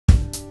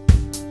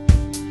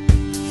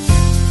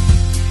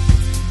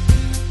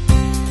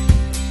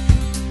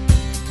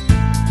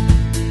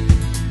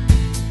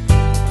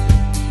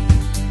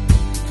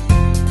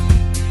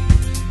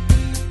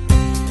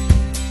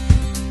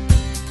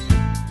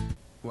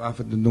Good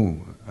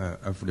afternoon,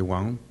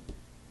 everyone.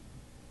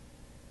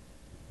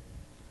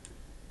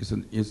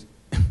 It's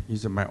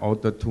my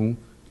honor to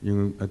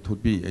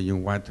be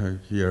invited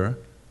here.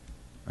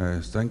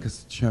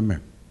 Thanks,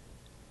 Chairman,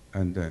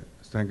 and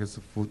thanks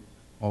for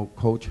all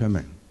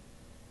co-chairman.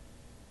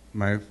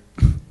 My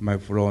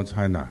from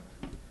China,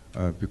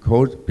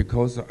 because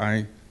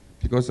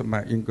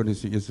my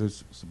English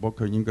is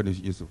spoken English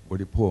is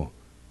very poor,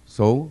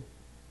 so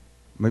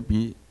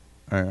maybe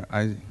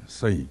I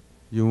say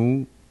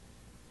you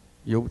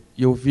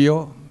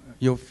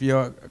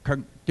feel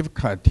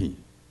difficulty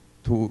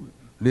to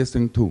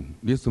listen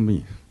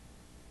me.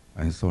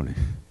 I'm sorry.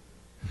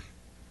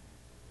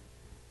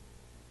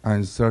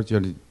 And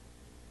surgery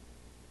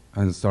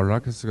and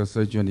thoracic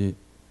surgery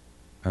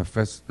the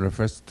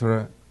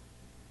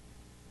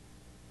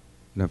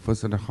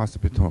first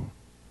hospital,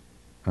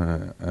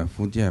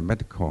 Fujian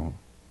Medical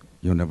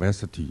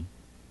University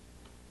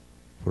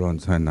from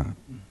China.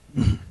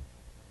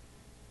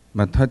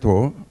 My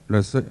title,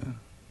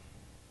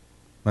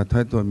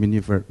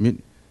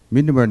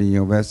 minimally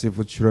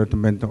invasive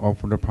treatment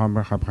of the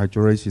palmar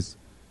hyperhidrosis,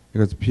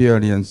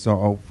 experience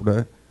of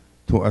the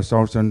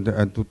 2,000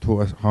 to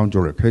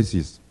 200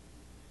 cases.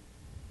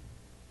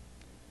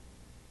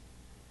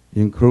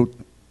 Include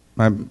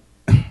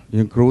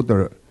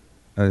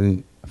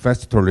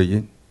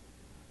firstly,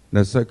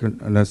 the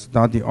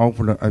study of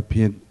the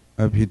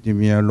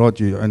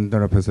epidemiology and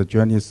the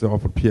pathogenesis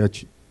of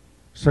pH.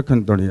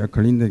 Secondly, a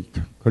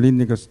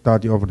clinical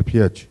study of the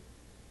pH.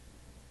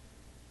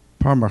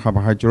 Palmar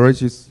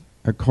hyperhidrosis,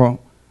 a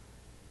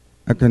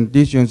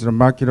condition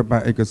marked by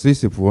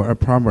excessive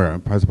palmar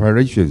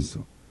perspirations.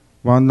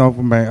 One of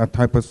my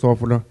types of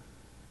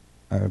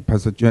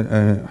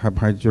pathogen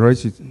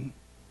hyperhidrosis,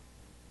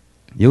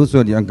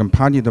 usually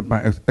accompanied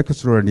by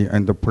axillary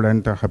and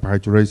plantar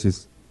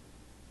hyperhidrosis.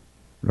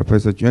 The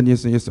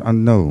pathogenesis is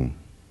unknown.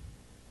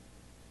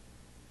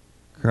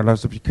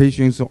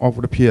 Classifications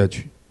of the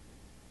pH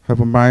have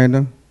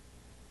minor,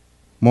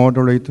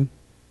 moderate,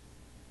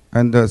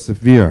 and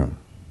severe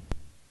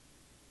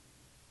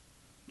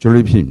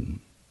dripping.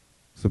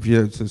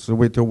 Severe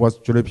was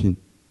dripping.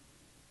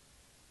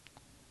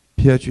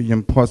 pH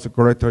in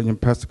post-greater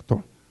impact,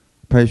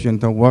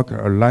 patient work,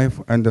 life,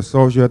 and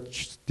social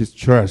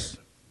distress.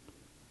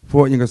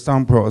 For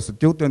example, a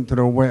student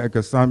where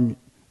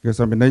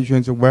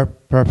examinations were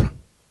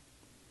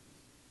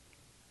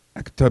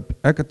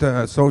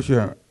active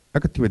social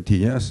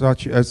activity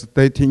such as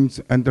dating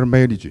and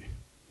marriage.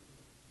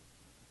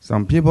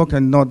 Some people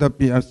cannot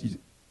be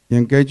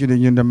engaged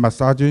in the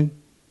massage,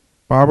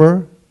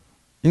 barber,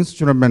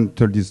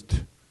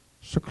 instrumentalist,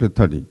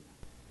 secretary,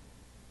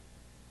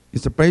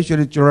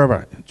 especially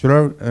driver,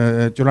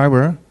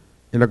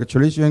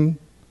 electrician,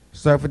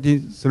 safety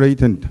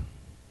threatened.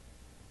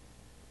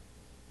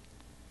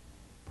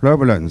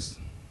 Prevalence,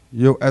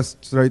 U.S.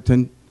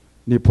 threatened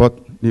report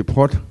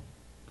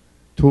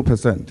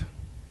 2%.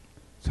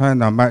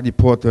 China might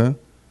report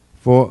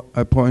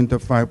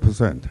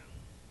 4.5%.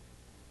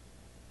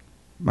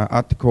 My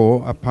article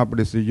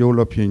published in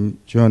European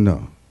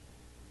Journal.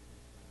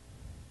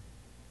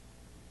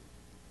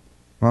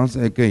 Once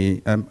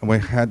again, we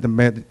had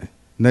made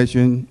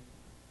nationwide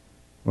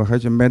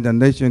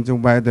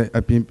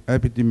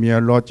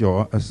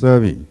epidemiological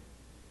survey.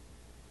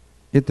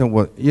 It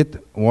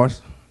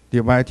was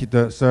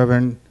divided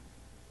 7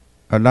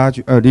 a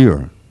large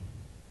area.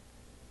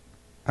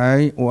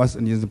 I was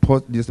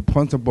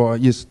responsible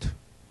East.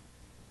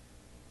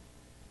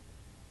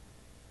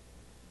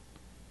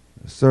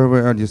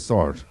 Survey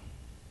result.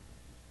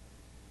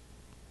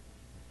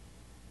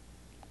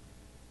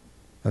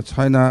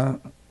 Chinese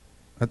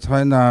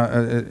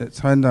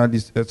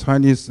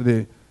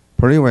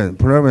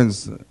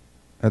prevalence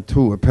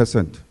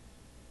 2%,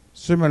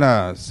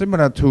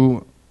 similar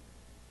to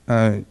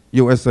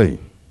USA.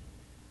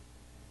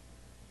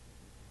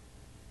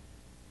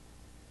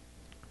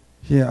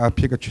 Here are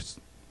pictures.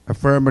 A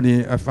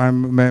family, 5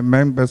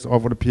 members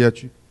of the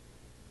PH,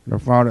 the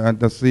father and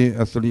the 3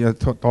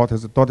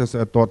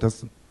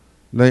 daughters.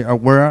 They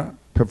were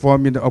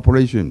performing the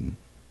operation,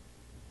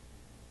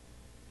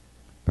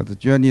 but the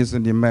journey's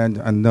demand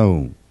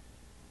unknown.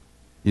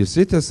 Is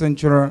it a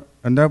central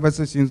nervous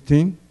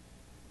system?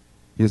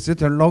 Is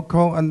it a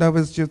local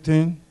nervous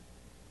system?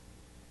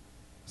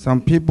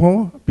 Some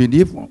people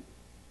believe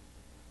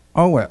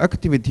our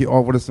activity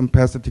of the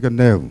sympathetic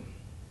nerve.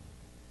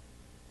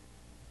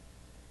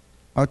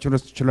 Actual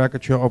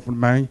structure of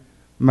my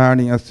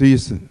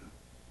thesis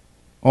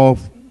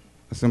of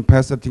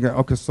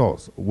sympathetic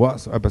source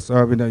was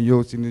observed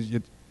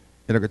using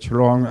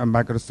electron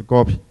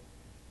microscopy.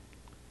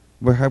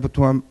 We have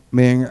 2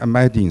 main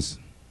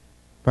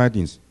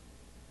findings.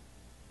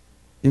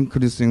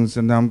 Increasing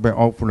the number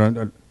of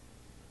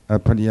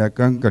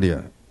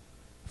ganglia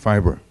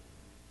fiber.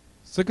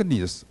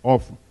 Thickness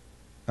of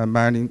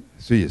myelin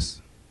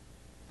sheath.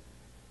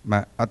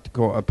 My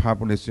article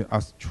published in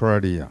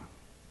Australia.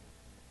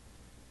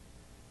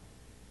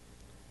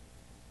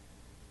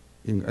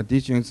 In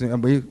addition,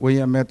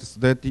 we made a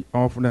study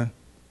of the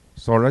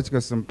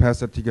thoracic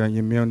sympathetic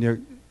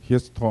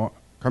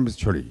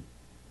histochemistry.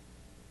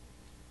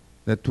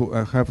 The two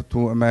have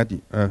two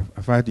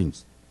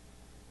findings.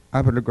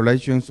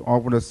 Upregulations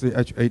of the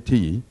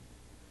CHAT,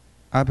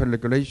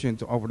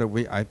 upregulations of the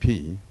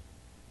VIP.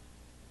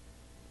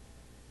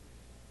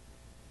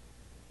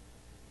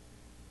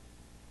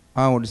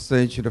 Our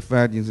research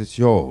findings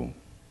show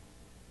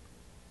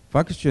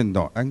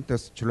functional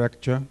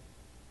endostructure,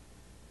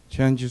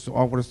 changes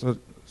of the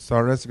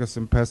thoracic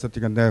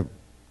sympathetic nerve,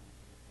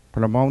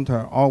 promote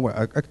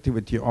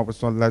overactivity of the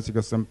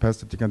thoracic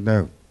sympathetic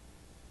nerve.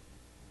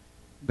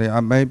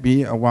 There may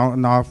be a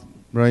one-off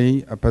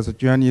brain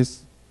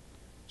pathogenesis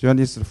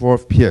for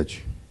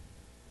pH.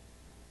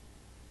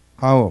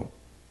 Our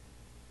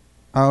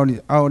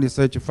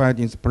research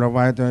findings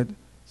provided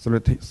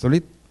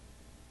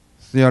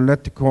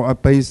theoretical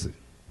basis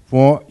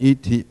for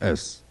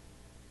ETS.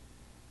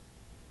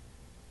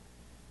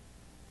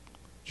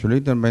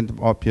 Treatment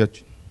of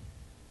pH.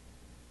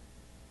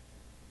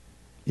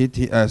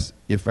 ETS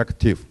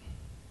effective.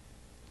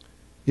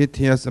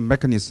 ETS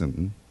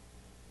mechanism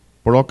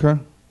blocker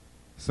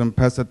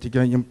sympathetic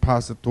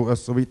impulse to a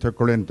sweet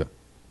gland.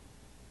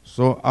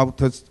 So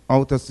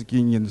outer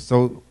skin is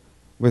so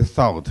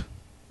without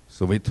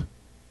sweet.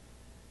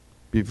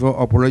 Before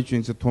operation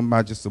is too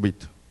much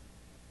sweet.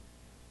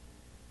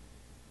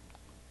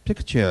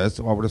 Pictures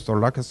of the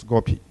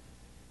thoracoscopy.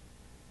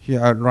 Here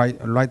are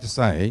right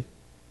side.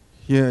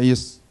 Here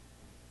is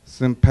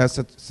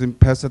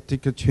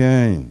sympathetic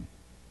chain.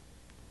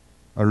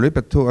 A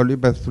rib 2, a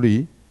rib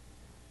 3,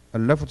 a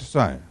left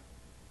side.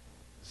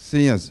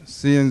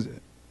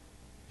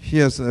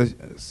 Here's a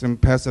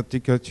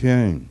sympathetic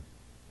chain.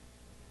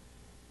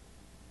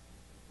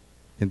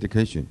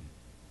 Indication.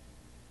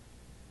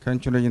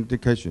 Country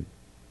indication.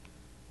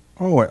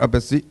 Oh,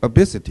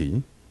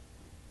 obesity.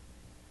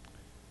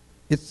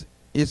 It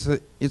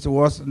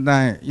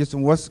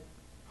was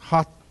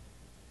hard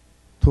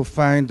to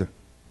find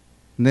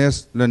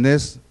the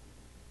nest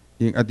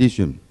in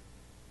addition.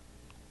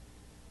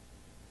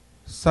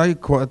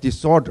 Psycho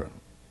disorder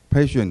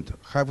patient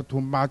have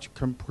too much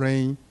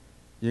complaint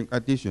in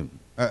addition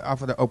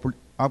after the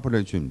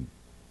operation.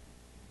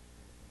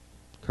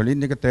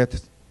 Clinical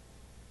death,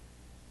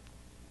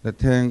 the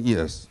 10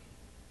 years.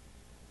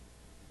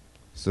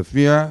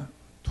 Severe,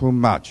 too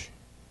much.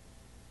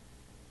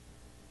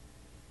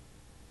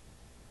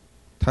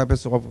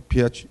 Types of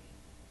pH.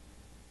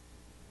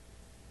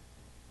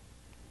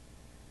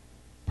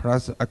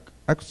 Plus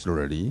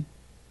axillary,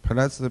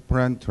 plus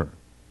plantar,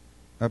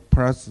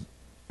 plus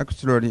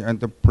axillary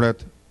and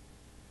plate.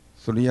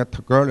 3 are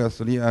together,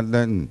 3 are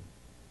then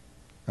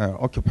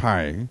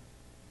occupy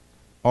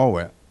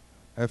over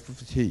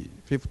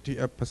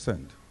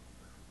 50%.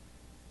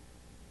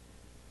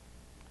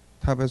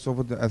 Types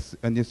of the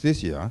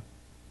anesthesia.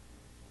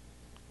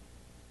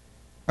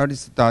 Early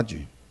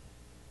stage,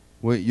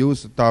 we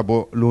use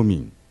double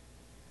looming,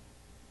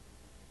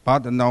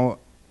 but now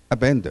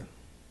abandoned.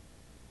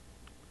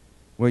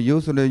 We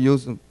usually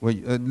use,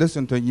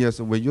 listen to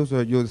years, we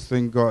usually use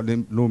single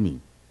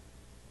looming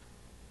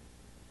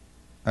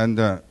and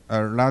a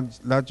large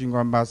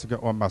mask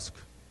or mask.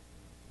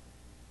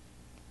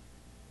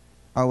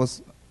 Our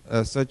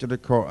surgery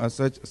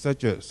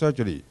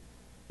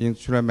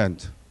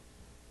instrument,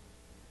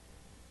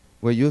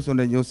 we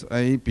usually use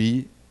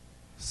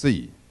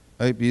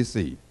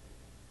ABC.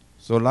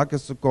 So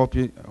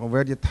thoracoscopy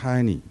very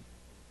tiny.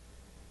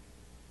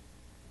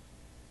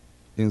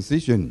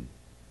 Incision.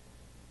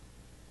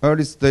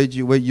 Early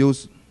stage we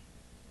use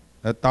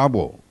a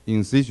double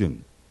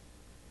incision.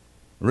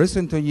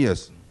 Recent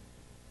years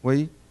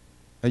we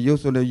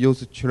usually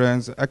use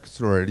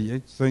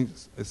trans-axillary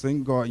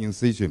single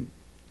incision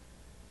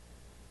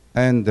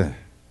and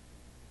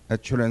a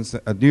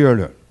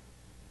trans-addural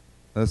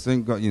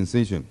single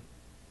incision.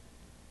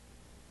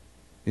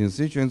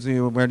 Incisions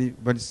are very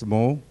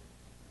small.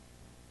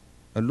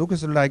 It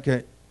looks like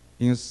an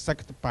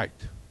insect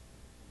bite.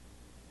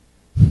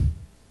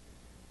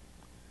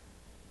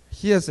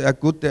 Here's a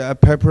good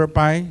paper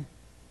by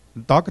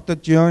Dr.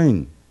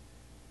 John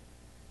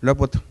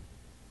Robert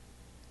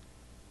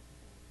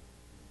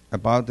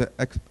about the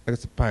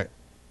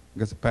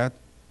expert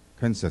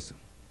cancers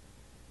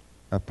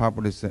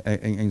published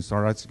in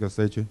thoracic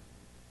surgery.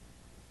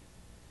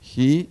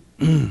 He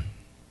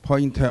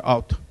pointed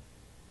out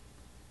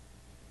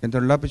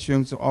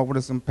interruptions of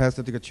the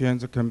sympathetic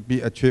chains can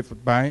be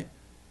achieved by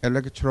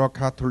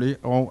electrocautery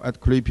or at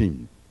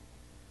clipping.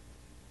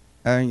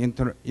 An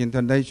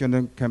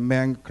international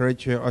command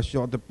creature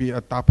should be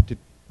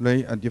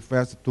adaptively and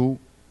defers to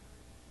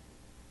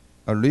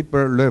a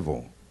liber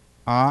level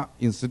are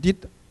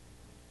instead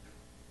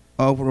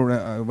of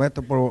a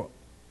vertebral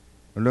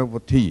level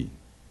T.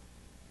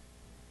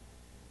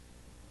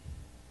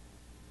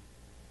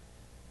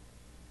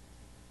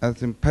 A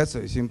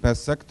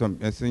sympathectomy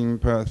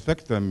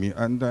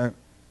and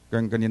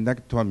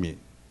gangrenectomy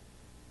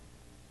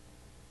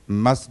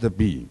must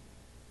be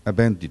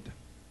abandoned,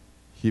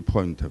 he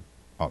pointed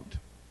out.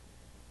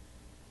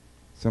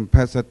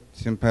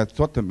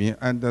 Sympathotomy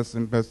and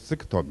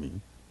sympathectomy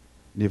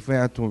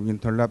refer to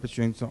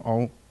interruptions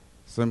of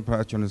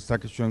simple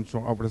section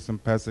of the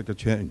sympathetic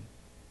chain.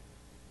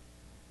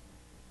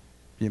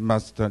 It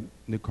must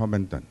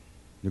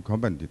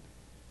recommended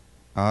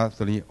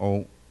R3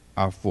 or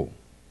R4.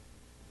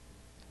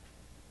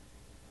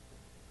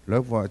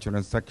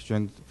 Level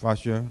section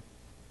fascia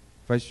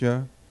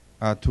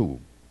R2.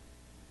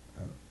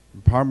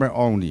 Palmar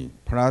only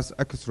plus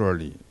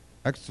axillary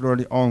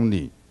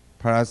only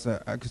plus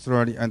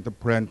axillary and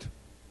plantar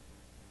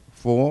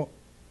 4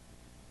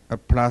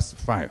 plus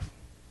 5.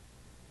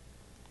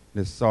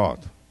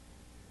 Result.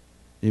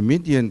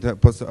 Immediate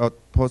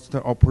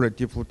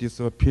post-operative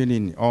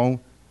disappearing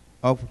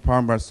of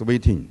palmar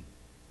sweating.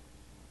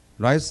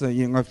 Rise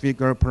in a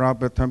figure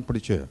proper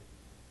temperature.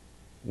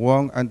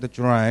 Warm and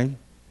dry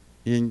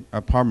in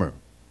a palmar.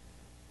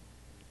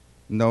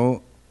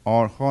 No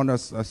or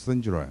Horner's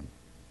syndrome.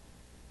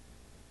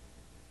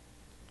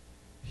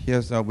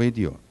 Here's a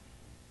video.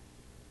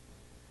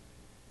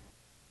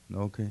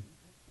 Okay.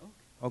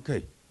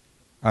 Okay.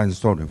 I'm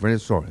sorry, very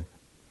sorry.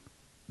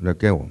 The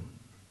girl.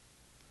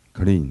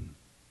 Clean.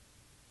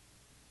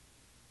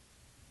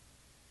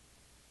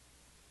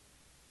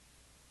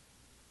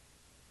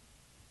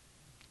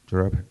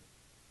 Drop it.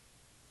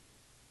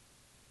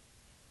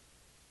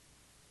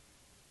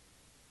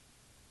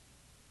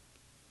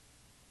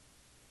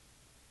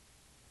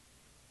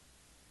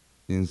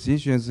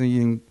 Incisions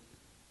in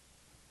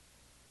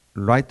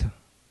right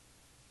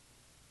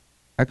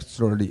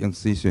axillary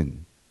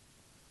incision.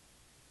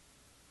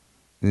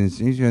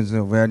 Incisions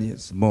are very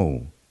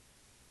small.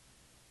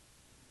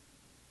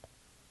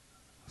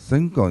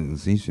 Single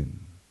incision.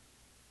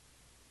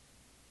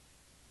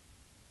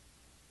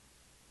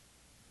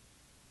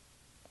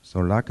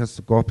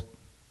 Thoracoscopic.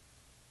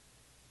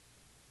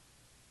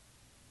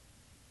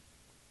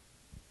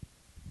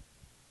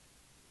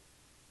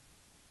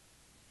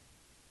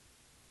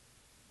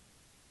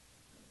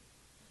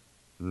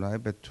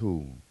 Level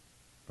 2,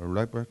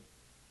 level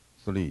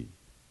 3.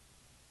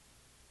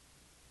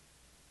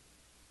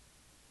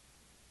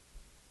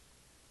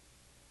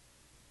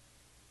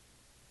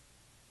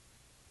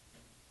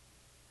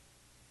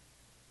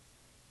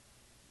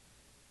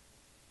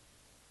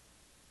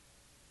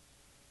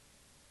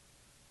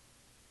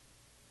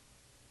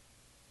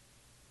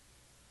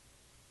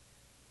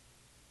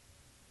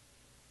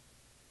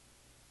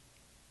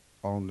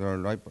 On the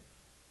level,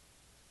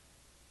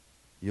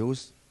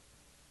 use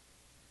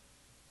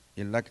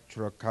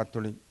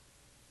electrocautery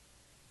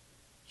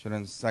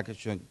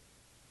transaction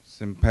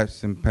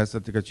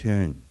sympathetic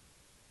chain.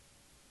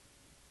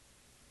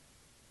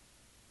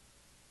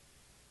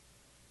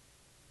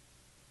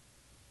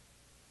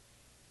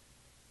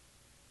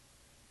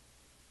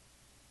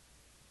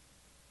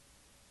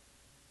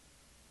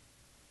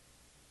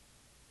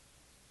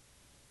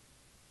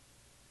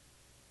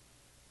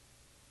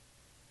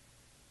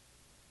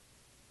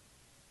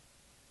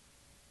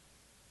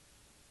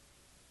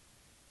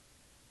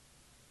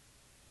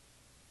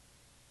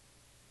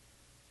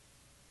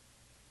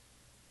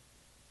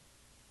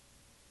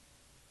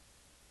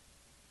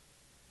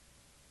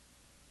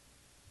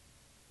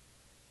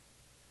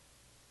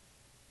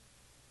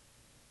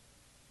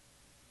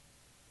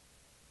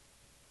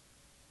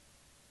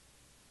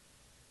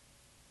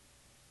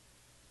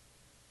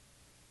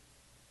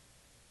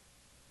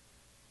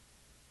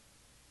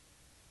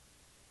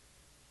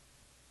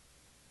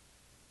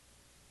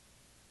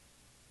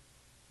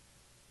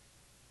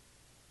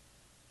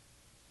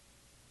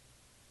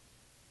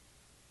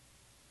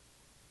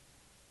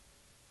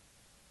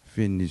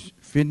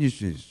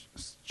 Finishes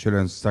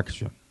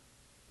transaction.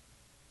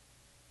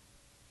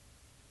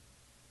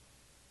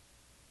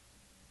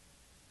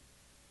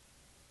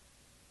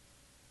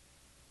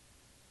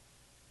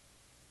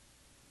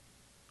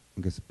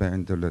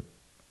 Expand the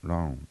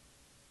long.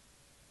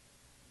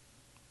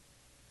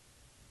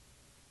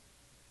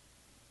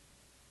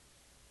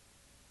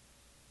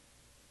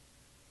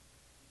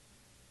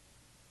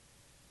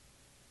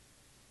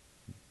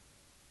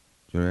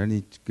 Do you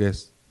any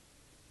guess?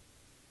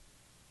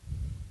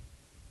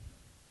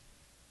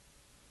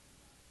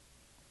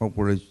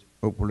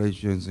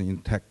 Operations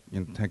in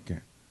take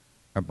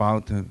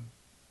about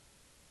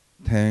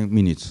 10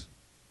 minutes.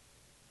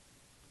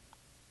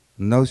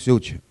 No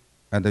suture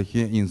at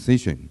here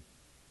incision.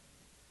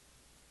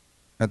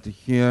 At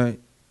here,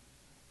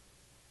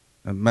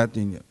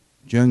 Martin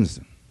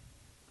Johnson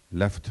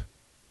left.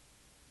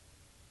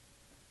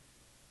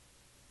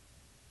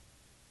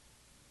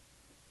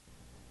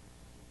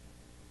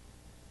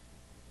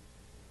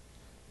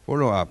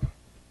 Follow up.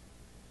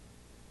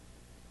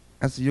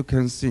 As you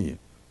can see,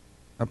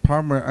 a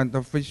palmar and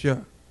the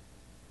fascia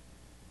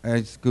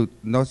is good.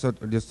 Also,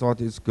 the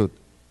result is good.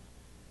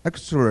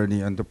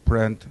 Axillary and the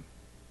plant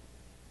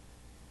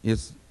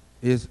is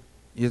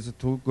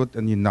too good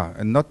and enough,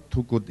 and not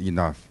too good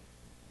enough.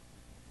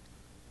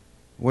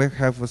 We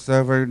have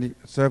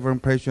several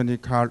patient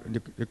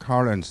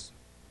recurrence.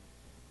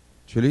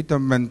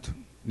 Treatment,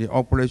 the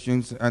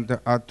operations and the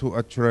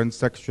R2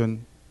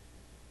 transaction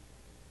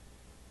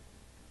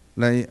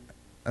lay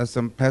a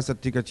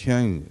sympathetic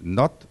chain,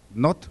 not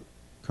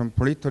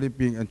completely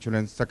being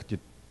transected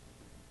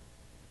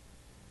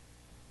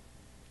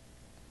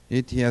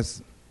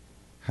ETS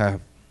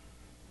have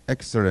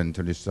excellent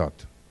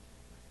result.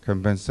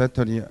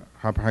 Compensatory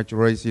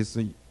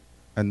hyperhidrosis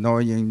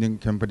annoying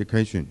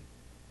complication.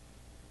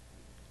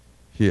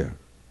 Here,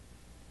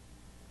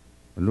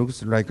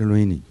 looks like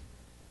raining.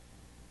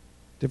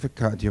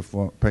 Difficulty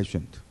for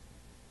patient.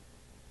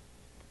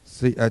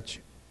 CH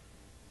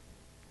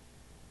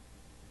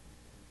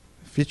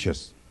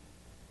features.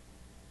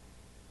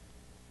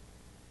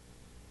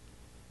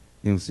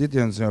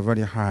 Incidence are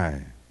very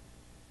high.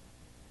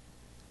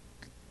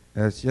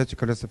 CH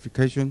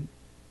classification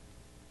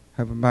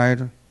have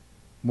mild,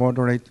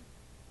 moderate,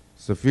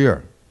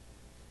 severe.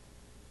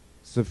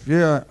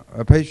 Severe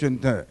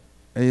patient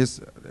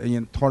is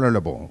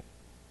intolerable.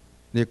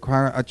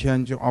 Require a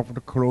change of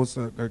the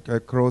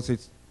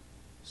clothes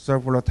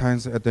several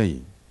times a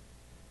day.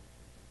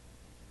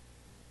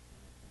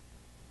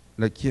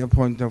 The key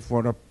point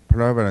for the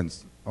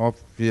prevalence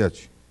of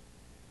VH,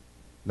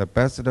 the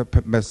best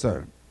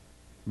method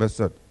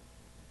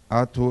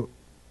are to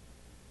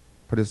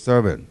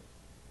preserve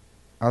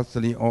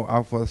R3 or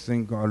R4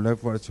 single or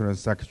level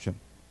transaction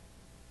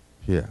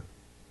here.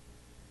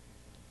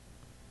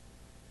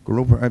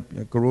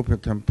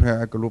 Group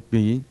compare group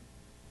B.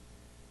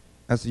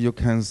 As you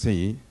can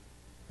see,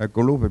 a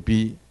group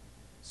B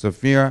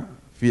severe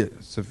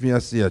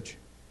CH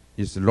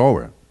is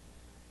lower.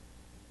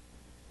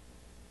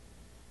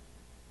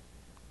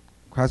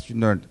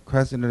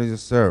 Questionnaire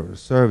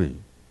survey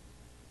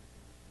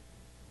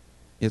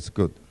is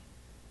good.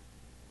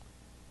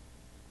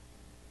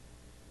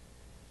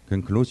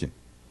 Conclusion.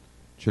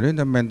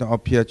 Treatment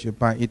of PH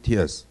by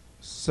ETS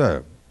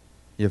serve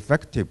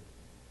effective,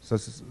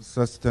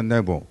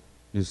 sustainable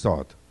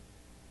result.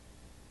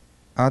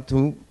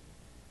 R2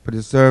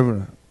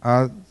 preserve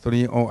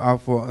R3 or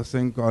R4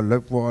 single or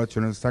level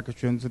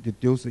transactions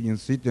reduce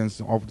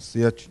incidence of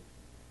CH,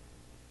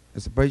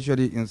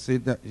 especially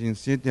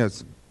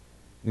incidence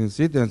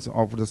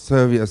of the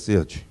severe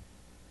CH.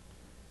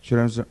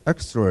 Trans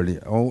axillary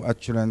or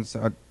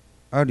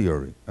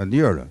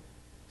annular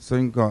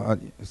single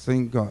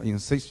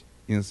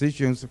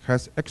incisions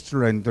has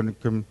excellent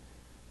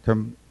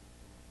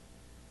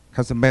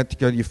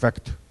cosmetic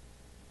effect.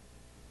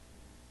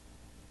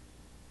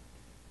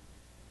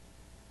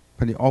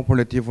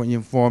 Preoperative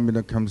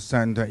informed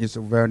consent is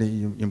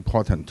very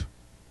important.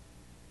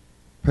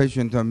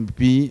 Patient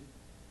B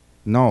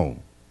know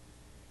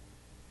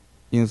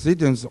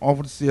incidence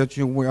of CH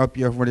will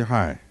be very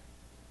high.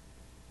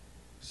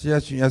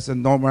 CH is a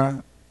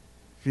normal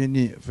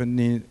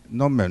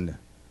phenomenon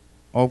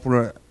of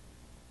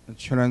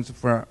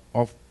transfer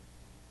of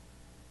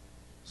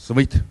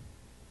sweat.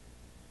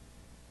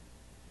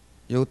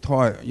 You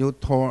talk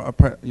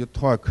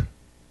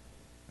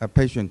a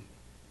patient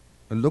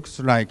looks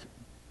like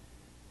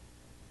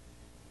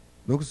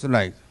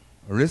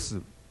wrist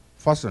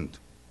fastened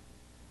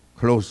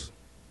close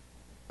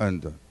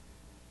and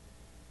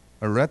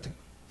a red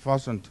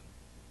fastened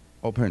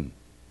open.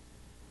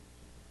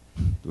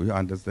 Do you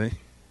understand?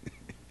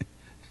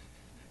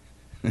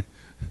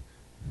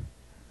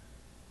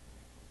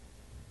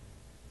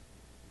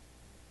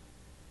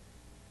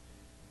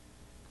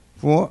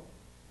 For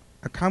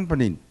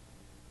accompanying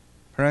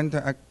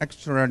parental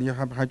axillary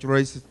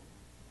hyperhidrosis,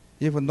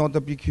 if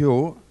not be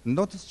cured,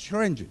 not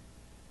strange.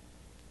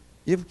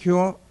 If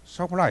cure,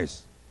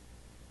 surprise.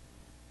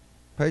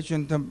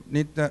 Patient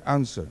need the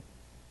answer.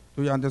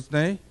 Do you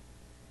understand?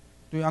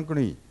 Do you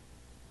agree?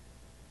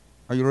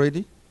 Are you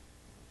ready?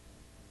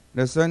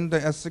 The send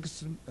a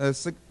sixth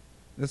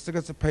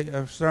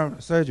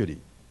surgery.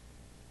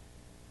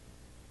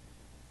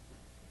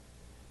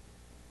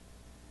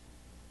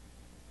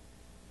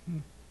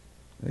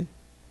 Okay.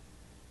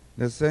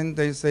 The same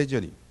day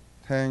surgery,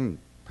 10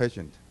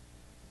 patients.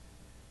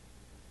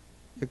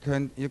 You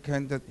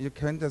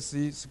can't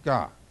see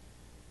scar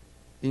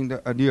in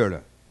the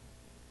annular.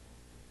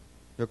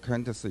 You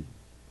can't see.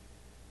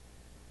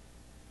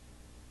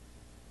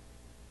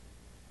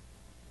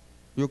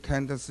 You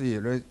can't see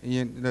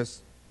in the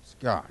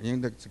scar.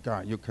 In the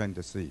scar, you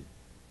can't see.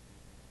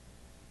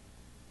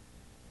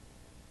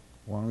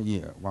 1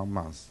 year, 1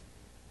 month.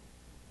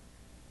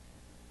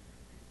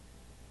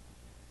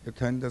 You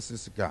can't see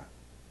scar.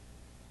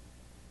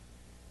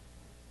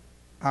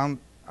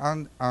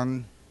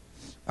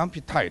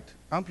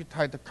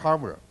 Amputate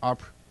cover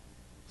up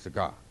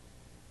scar.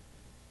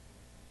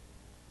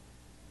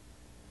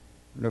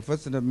 The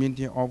first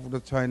meeting of the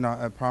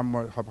China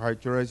palmar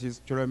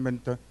hyperhidrosis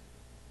treatment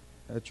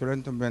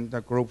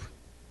group.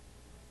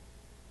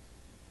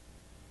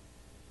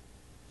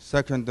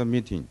 Second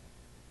meeting.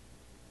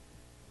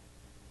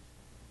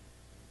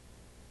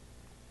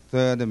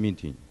 Third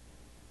meeting.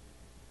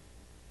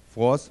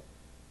 Fourth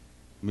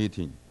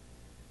meeting.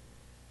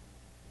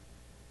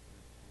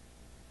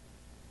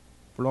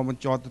 From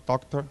George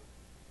doctor,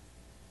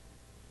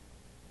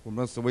 from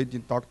the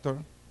Swedish doctor,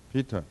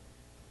 Peter,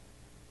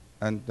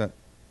 and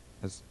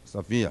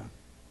Sophia,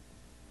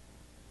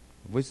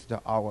 visit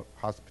our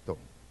hospital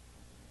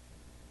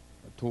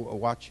to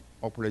watch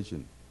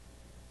operation.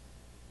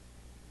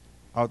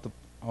 Out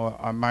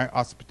of my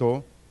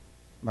hospital,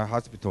 my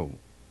hospital,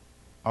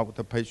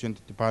 outpatient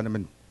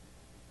department,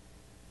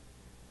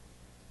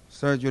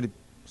 surgery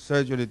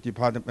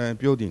department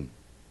building,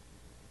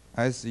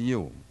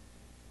 ICU,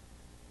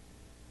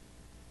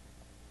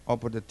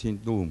 operating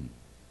room,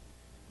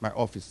 my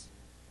office,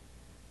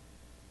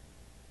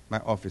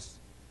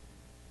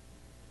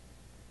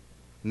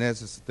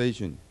 nurse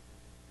station,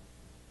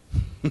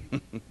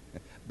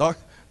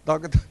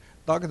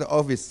 doctor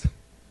office,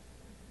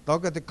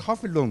 doctor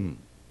coffee room,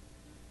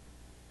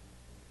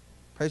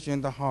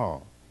 patient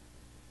hall.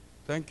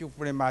 Thank you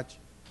very much.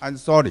 I'm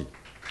sorry.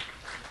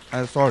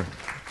 I'm sorry.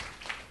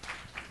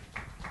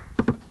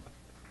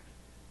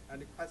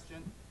 Any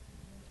question?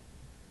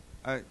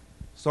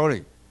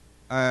 Sorry.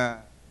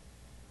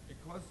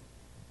 Because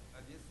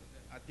this is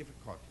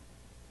difficult.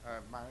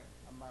 My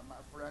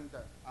friend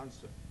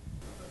answered.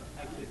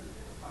 Thank you.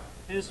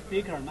 Here's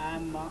speaker.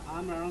 I'm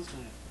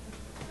answering.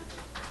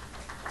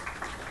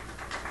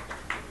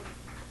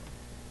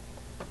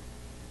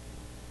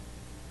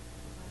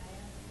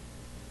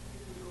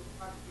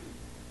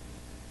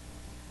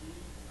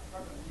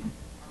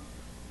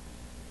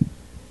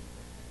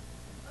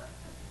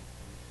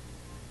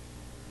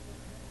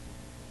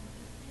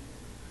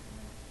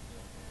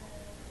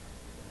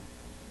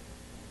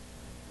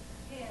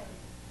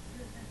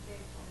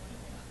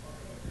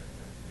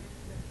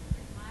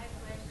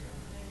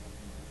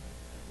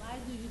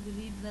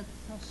 That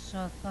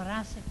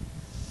thoracic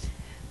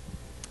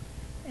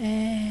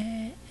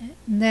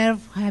nerve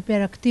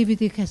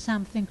hyperactivity has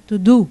something to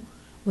do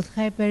with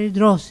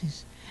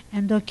hyperhidrosis,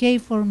 and okay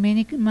for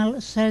minimal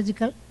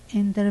surgical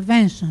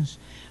interventions,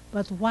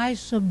 but why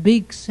so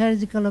big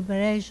surgical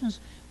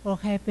operations for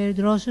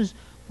hyperhidrosis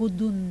who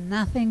do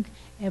nothing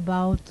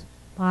about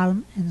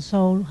palm and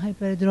sole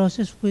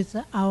hyperhidrosis, which is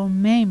our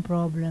main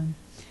problem?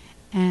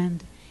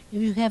 And if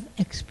you have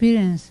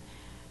experience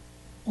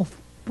of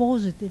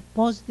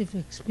positive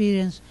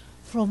experience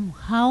from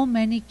how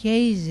many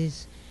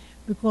cases,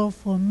 because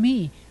for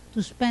me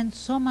to spend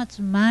so much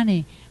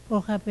money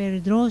for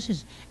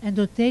hyperhidrosis and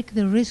to take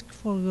the risk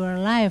for your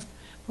life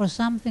for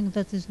something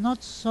that is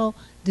not so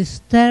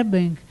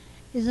disturbing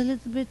is a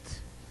little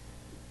bit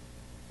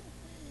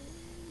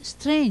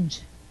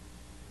strange.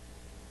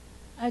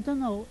 I don't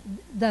know,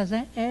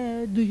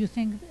 do you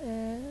think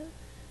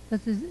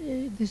that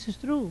this is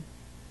true?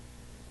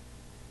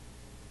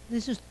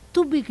 This is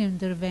two big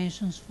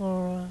interventions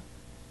for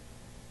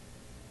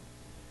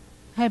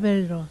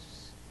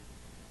hyperhidrosis.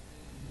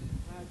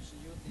 Perhaps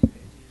you think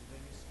it is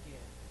very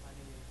scary, but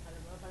it is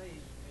not very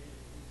scary.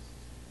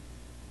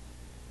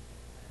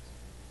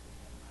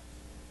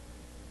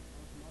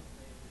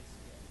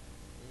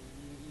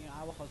 In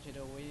our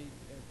hospital, we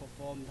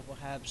performed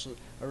perhaps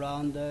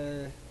around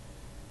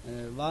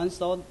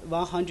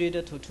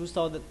 100 to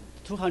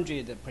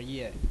 200 per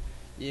year.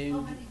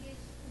 How many cases?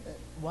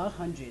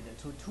 100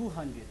 to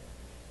 200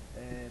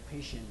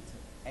 patients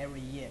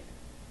every year,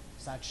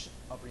 such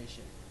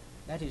operation.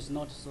 That is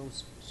not so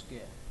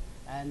scary.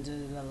 And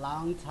the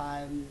long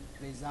time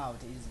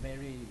result is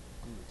very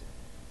good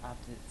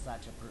after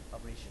such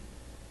operation.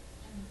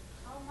 And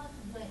how much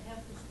do I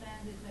have to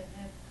spend if I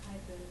have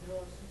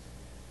hyperhidrosis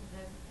to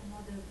have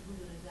another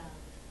good result?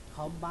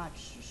 How much?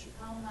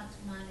 How much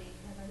money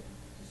have I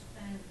to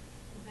spend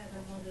to have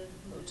another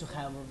good To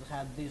result?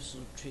 have this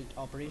treat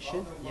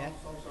operation? Yeah.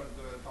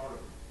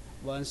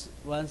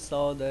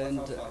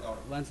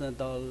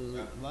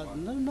 $1,000.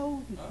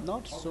 No,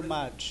 not so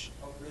much.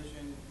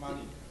 Operation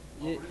money.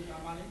 Yeah.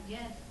 Operation money?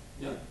 Yes.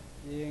 Yeah.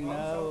 You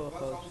know,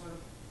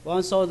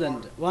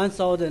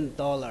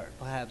 $1,000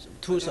 perhaps.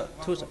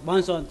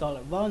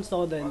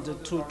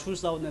 $1,000 to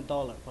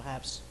 $2,000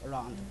 perhaps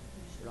around that.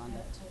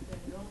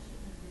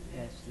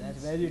 Yes, that's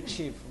very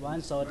cheap.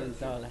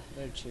 $1,000,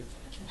 very cheap.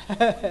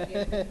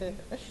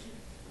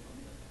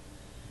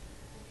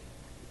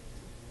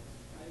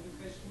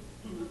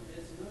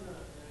 There's another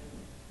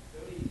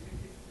very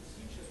effective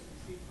procedure to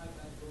treat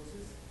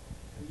hyperhidrosis.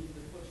 I mean,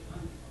 the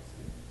Fujian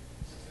process.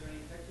 It's very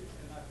effective,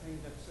 and I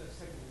think that's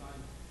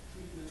second-line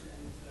treatment.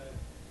 And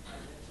I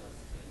just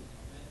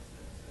comment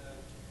that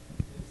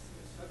this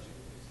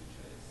surgical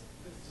procedure is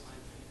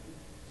first-line treatment.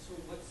 So,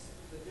 what's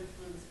the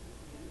difference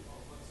between,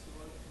 or what's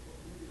your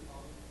opinion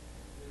about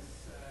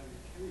this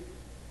mechanical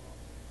or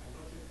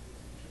biological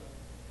procedure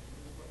in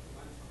the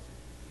Fujian process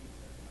to treat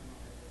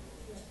palmar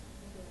hyperhidrosis?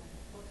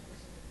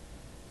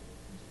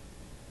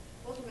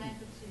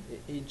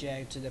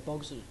 Inject the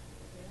box.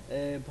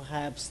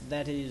 Perhaps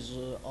that is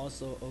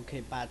also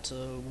okay, but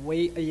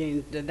we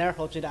in their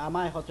hospital,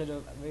 my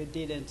hospital, we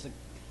didn't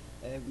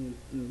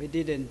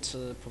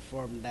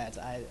perform that.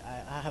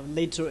 I have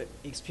little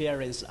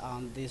experience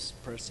on this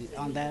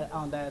on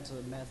that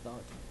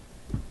method.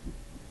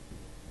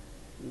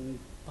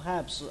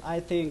 Perhaps I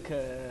think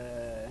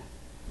the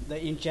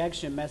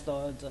injection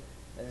method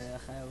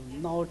have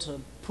not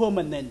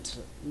permanent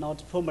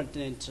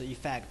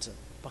effect.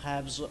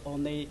 Perhaps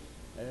only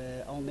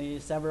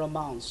several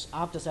months.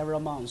 After several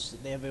months,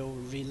 they will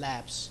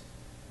relapse,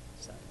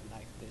 so,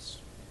 like this.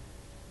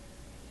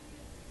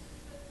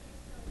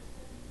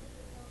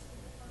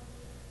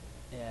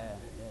 Yeah,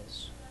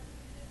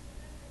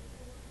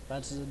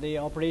 but the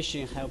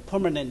operation have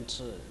permanent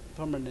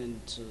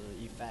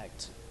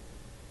effect.